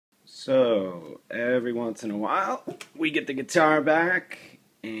So, every once in a while, we get the guitar back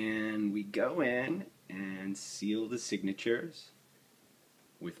and we go in and seal the signatures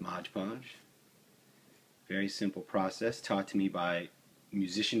with Mod Podge. Very simple process taught to me by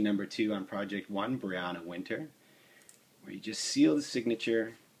musician number 2 on Project 1, Brianna Winter, where you just seal the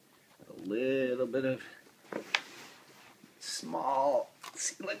signature with a little bit of small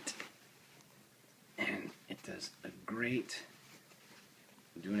sealant, and it does a great.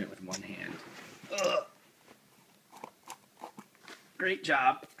 I'm doing it with one hand. Ugh. Great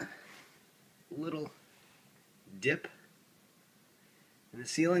job. Little dip in the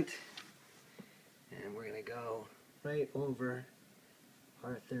sealant, and we're gonna go right over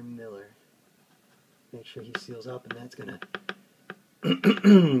Arthur Miller. Make sure he seals up, and that's gonna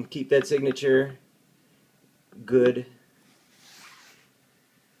keep that signature good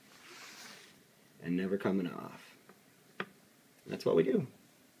and never coming off. That's what we do.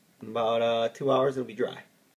 In about 2 hours it'll be dry.